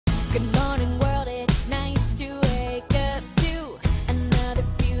Good morning world, it's nice to wake up to another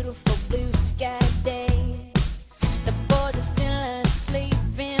beautiful blue sky day. The boys are still asleep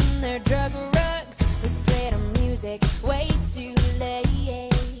in their drug rugs. We played our music way too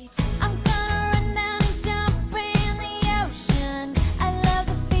late. I'm gonna run down and jump in the ocean. I love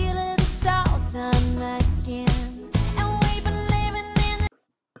the feel of the salt on my skin. And we've been living in the...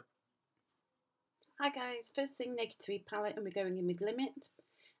 Hi guys, first thing, Naked 3 palette, and we're going in with Limit.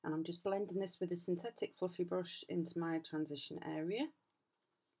 And I'm just blending this with a synthetic fluffy brush into my transition area.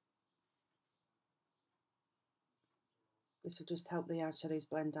 This will just help the eyeshadows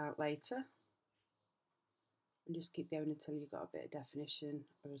blend out later. And just keep going until you've got a bit of definition,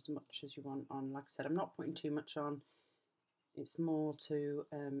 or as much as you want on. Like I said, I'm not putting too much on. It's more to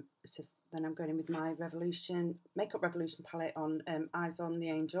assist. Then I'm going in with my Makeup Revolution palette on Eyes on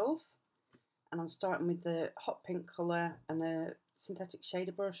the Angels. And I'm starting with the hot pink colour and a synthetic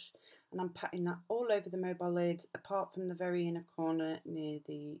shader brush, and I'm patting that all over the mobile lid apart from the very inner corner near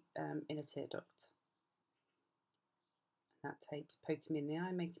the inner tear duct. That tape's poking me in the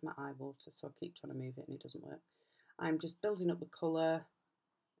eye, making my eye water, so I keep trying to move it and it doesn't work. I'm just building up the colour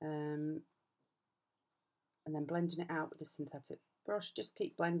and then blending it out with the synthetic brush. Just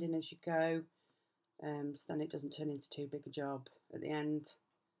keep blending as you go, so then it doesn't turn into too big a job at the end.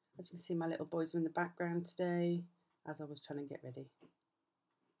 As you can see, my little boys were in the background today as I was trying to get ready.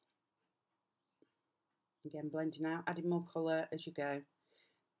 Again, blending out, adding more colour as you go.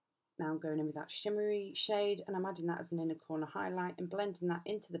 Now I'm going in with that shimmery shade, and I'm adding that as an inner corner highlight and blending that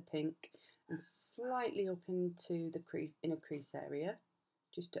into the pink and slightly up into the inner crease area,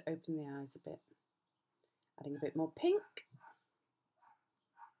 just to open the eyes a bit. Adding a bit more pink.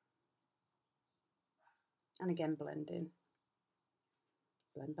 And again, blending.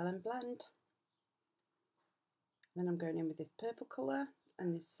 Blend, blend, blend. Then I'm going in with this purple colour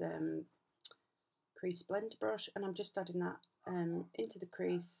and this crease blend brush, and I'm just adding that into the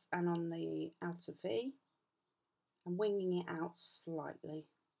crease and on the outer V and winging it out slightly.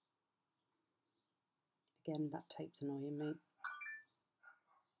 Again, that tape's annoying me.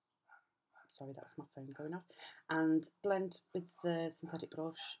 Sorry, that was my phone going off. And blend with the synthetic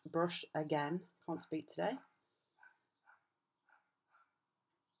brush again. Can't speak today.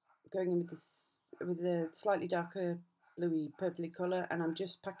 Going in with this with a slightly darker bluey purpley colour, and I'm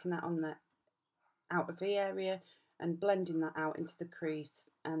just packing that on the outer V area and blending that out into the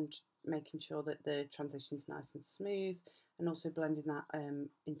crease and making sure that the transition's nice and smooth, and also blending that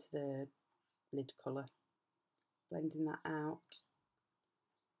into the lid colour. Blending that out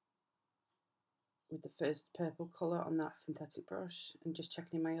with the first purple colour on that synthetic brush, and just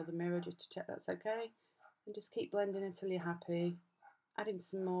checking in my other mirror just to check that's okay, and just keep blending until you're happy. Adding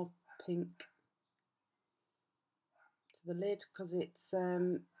some more pink to the lid because it's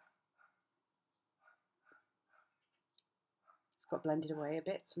got blended away a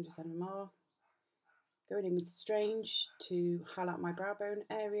bit, so I'm just adding more. Going in with Strange to highlight my brow bone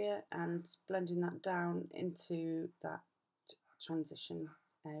area and blending that down into that transition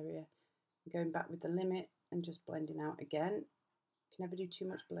area. Going back with the Limit and just blending out again. Can never do too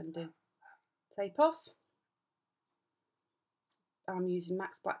much blending. Tape off. I'm using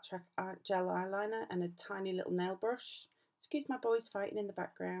MAC Black Track gel eyeliner and a tiny little nail brush. Excuse my boys fighting in the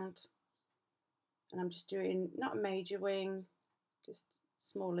background. And I'm just doing not a major wing, just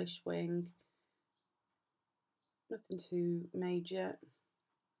smallish wing. Nothing too major.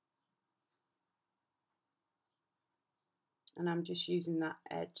 And I'm just using that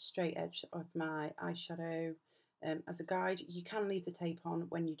straight edge of my eyeshadow as a guide. You can leave the tape on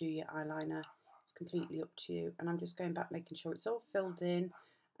when you do your eyeliner. It's completely up to you. And I'm just going back, making sure it's all filled in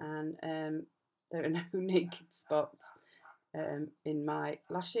and there are no naked spots in my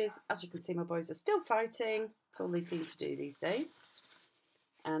lashes. As you can see, my boys are still fighting. It's all they seem to do these days.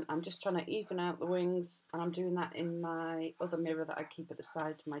 And I'm just trying to even out the wings, and I'm doing that in my other mirror that I keep at the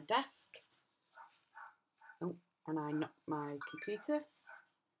side of my desk. Oh, and I knocked my computer.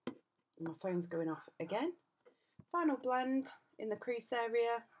 And my phone's going off again. Final blend in the crease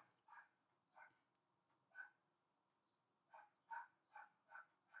area.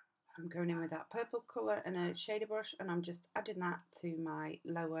 I'm going in with that purple colour and a shader brush, and I'm just adding that to my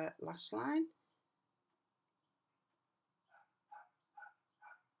lower lash line.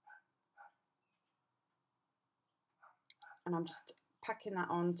 And I'm just packing that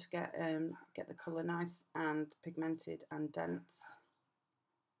on to get the colour nice and pigmented and dense.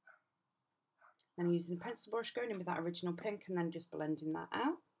 Then using a pencil brush, going in with that original pink and then just blending that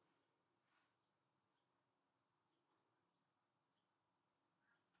out.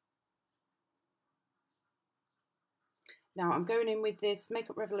 Now I'm going in with this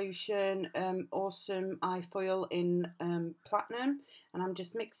Makeup Revolution Awesome Eye Foil in Platinum, and I'm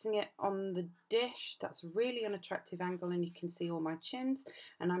just mixing it on the dish. That's a really unattractive angle and you can see all my chins,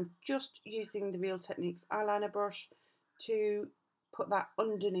 and I'm just using the Real Techniques eyeliner brush to put that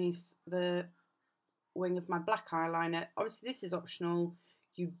underneath the wing of my black eyeliner. Obviously this is optional.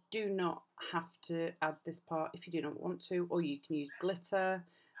 You do not have to add this part if you do not want to, or you can use glitter.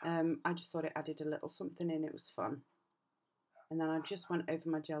 I just thought it added a little something in, it was fun. And then I just went over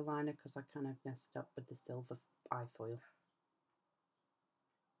my gel liner because I kind of messed up with the silver eye foil.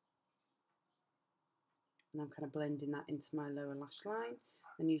 And I'm kind of blending that into my lower lash line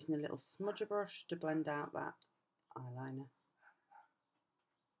and using a little smudger brush to blend out that eyeliner.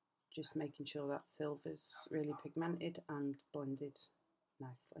 Just making sure that silver's really pigmented and blended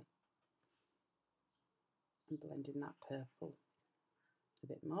nicely. And blending that purple a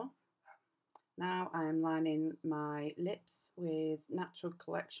bit more. Now I am lining my lips with Natural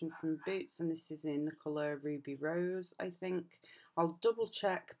Collection from Boots, and this is in the colour Ruby Rose, I think. I'll double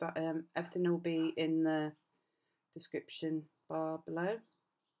check, but everything will be in the description bar below.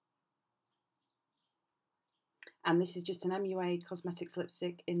 And this is just an MUA Cosmetics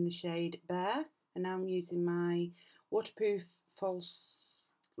lipstick in the shade Bear. And now I'm using my Waterproof False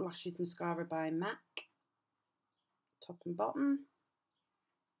Lashes Mascara by MAC. Top and bottom.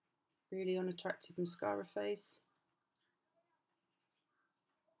 Really unattractive mascara face.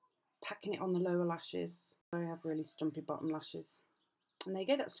 Packing it on the lower lashes. I have really stumpy bottom lashes. And there you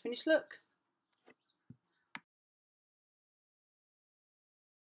go, that's the finished look.